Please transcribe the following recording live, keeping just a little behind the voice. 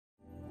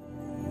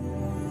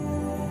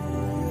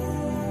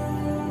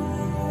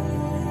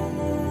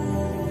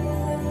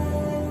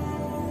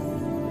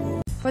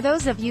For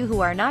those of you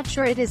who are not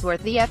sure it is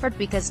worth the effort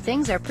because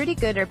things are pretty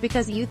good, or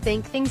because you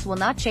think things will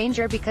not change,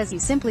 or because you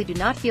simply do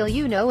not feel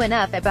you know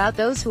enough about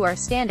those who are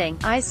standing,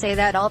 I say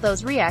that all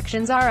those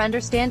reactions are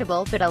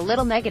understandable, but a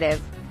little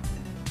negative.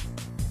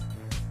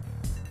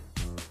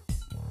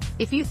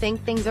 If you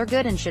think things are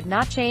good and should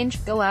not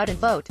change, go out and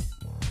vote.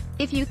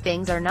 If you think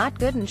things are not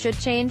good and should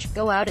change,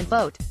 go out and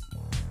vote.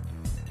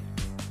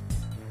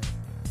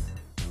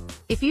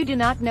 If you do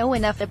not know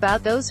enough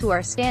about those who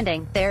are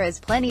standing, there is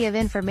plenty of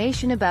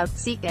information about,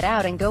 seek it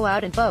out and go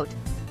out and vote.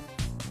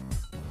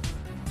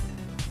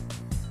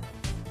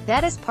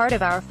 That is part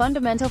of our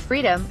fundamental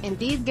freedom,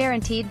 indeed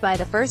guaranteed by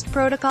the first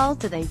protocol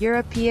to the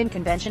European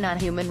Convention on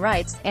Human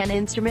Rights, an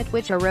instrument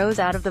which arose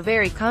out of the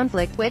very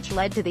conflict which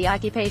led to the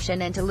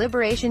occupation and to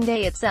Liberation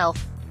Day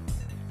itself.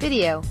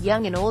 Video.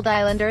 Young and old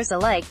islanders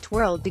alike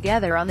twirled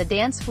together on the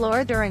dance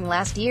floor during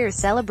last year's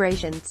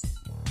celebrations.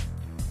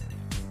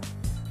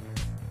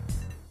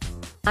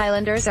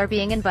 Islanders are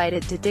being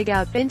invited to dig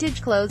out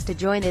vintage clothes to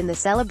join in the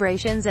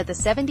celebrations at the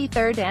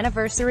 73rd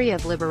anniversary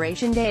of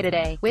Liberation Day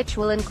today, which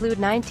will include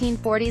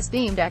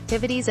 1940s-themed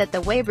activities at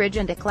the Weighbridge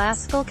and a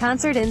classical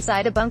concert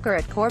inside a bunker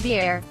at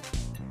Corbière.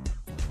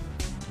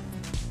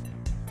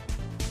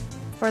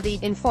 For the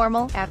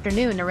informal,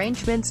 afternoon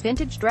arrangements,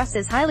 vintage dress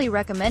is highly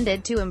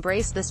recommended to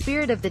embrace the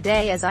spirit of the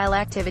day, as Isle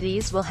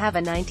activities will have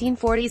a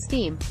 1940s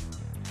theme.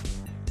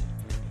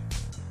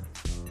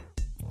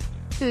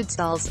 Food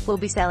stalls will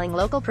be selling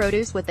local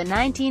produce with the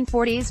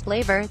 1940s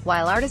flavor,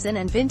 while artisan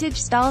and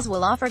vintage stalls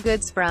will offer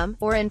goods from,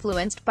 or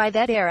influenced by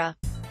that era.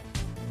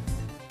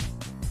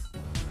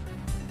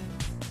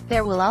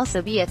 There will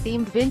also be a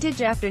themed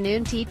vintage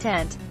afternoon tea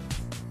tent.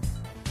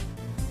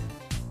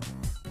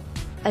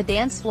 A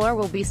dance floor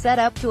will be set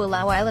up to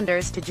allow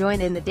islanders to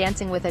join in the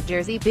dancing with a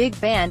Jersey big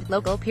band,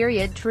 local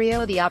period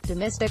trio The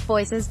Optimistic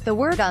Voices, The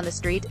Word on the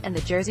Street, and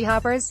the Jersey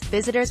Hoppers.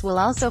 Visitors will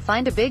also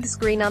find a big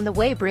screen on the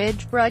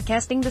Weighbridge,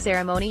 broadcasting the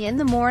ceremony in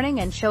the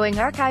morning and showing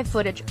archive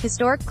footage,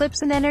 historic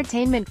clips and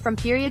entertainment from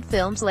period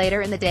films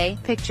later in the day.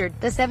 Pictured.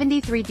 The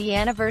 73rd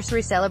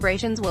anniversary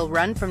celebrations will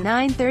run from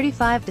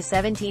 9:35 to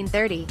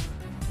 17:30.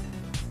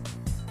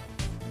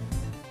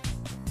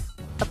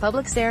 A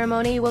public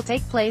ceremony will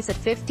take place at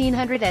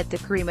 1500 at the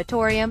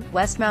Crematorium,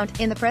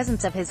 Westmount, in the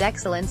presence of His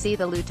Excellency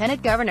the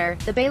Lieutenant Governor,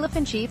 the Bailiff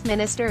and Chief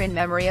Minister, in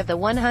memory of the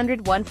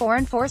 101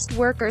 foreign forced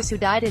workers who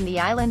died in the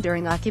island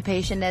during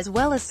occupation, as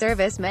well as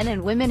servicemen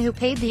and women who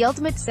paid the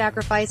ultimate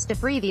sacrifice to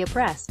free the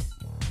oppressed.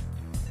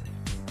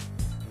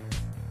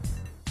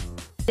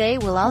 Today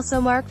will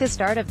also mark the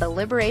start of the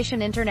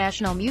Liberation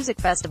International Music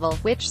Festival,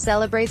 which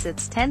celebrates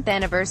its 10th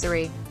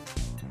anniversary.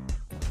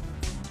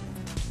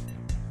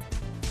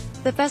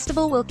 The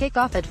festival will kick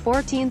off at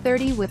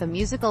 14:30 with a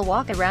musical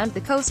walk around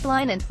the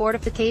coastline and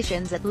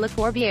fortifications at Le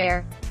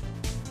Corbière.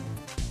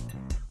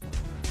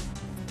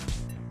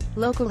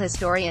 Local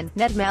historian,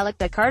 Ned Malik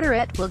de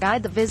Carteret, will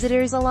guide the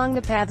visitors along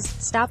the paths,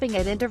 stopping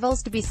at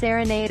intervals to be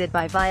serenaded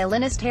by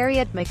violinist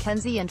Harriet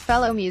Mackenzie and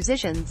fellow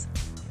musicians.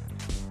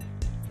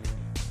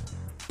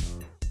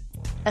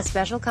 A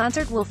special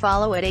concert will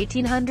follow at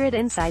 1800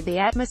 inside the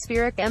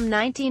atmospheric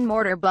M19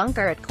 mortar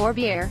bunker at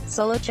Corbière.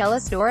 Solo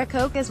cellist Dora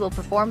Kokes will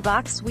perform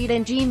Bach Suite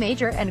in G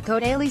major and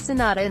Kodaly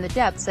Sonata in the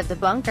depths of the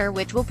bunker,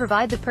 which will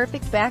provide the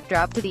perfect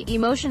backdrop to the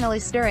emotionally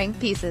stirring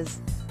pieces.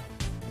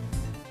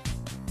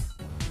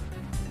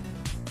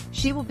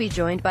 She will be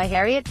joined by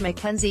Harriet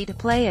Mackenzie to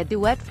play a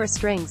duet for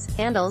strings,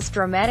 Handel's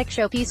dramatic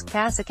showpiece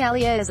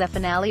Passacaglia as a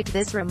finale to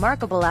this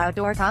remarkable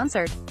outdoor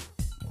concert.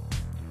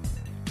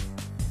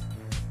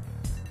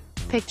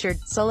 Pictured.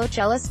 Solo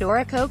cellist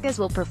Dora Kokes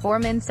will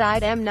perform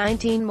inside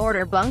M19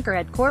 mortar bunker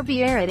at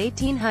Corbière at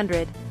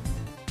 1800.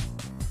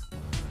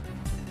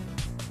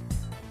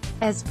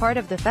 As part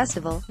of the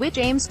festival, which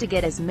aims to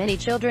get as many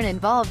children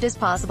involved as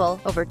possible,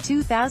 over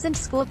 2,000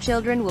 school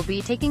children will be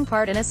taking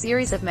part in a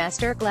series of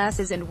master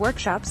classes and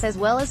workshops, as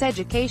well as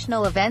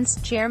educational events.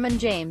 Chairman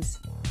James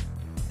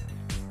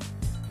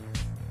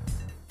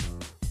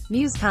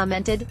Muse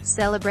commented,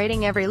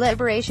 "Celebrating every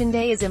Liberation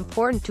Day is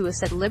important to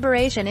us at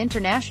Liberation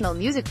International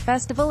Music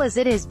Festival, as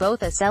it is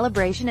both a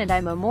celebration and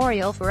a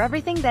memorial for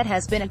everything that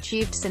has been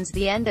achieved since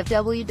the end of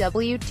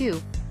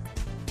WW2.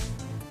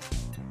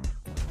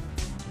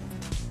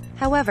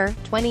 However,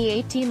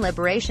 2018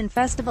 Liberation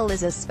Festival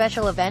is a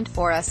special event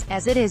for us,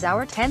 as it is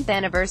our 10th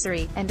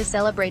anniversary, and to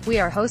celebrate we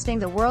are hosting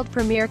the world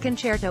premiere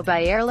concerto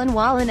by Erlen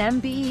Wallen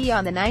MBE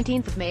on the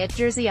 19th of May at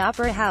Jersey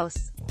Opera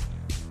House.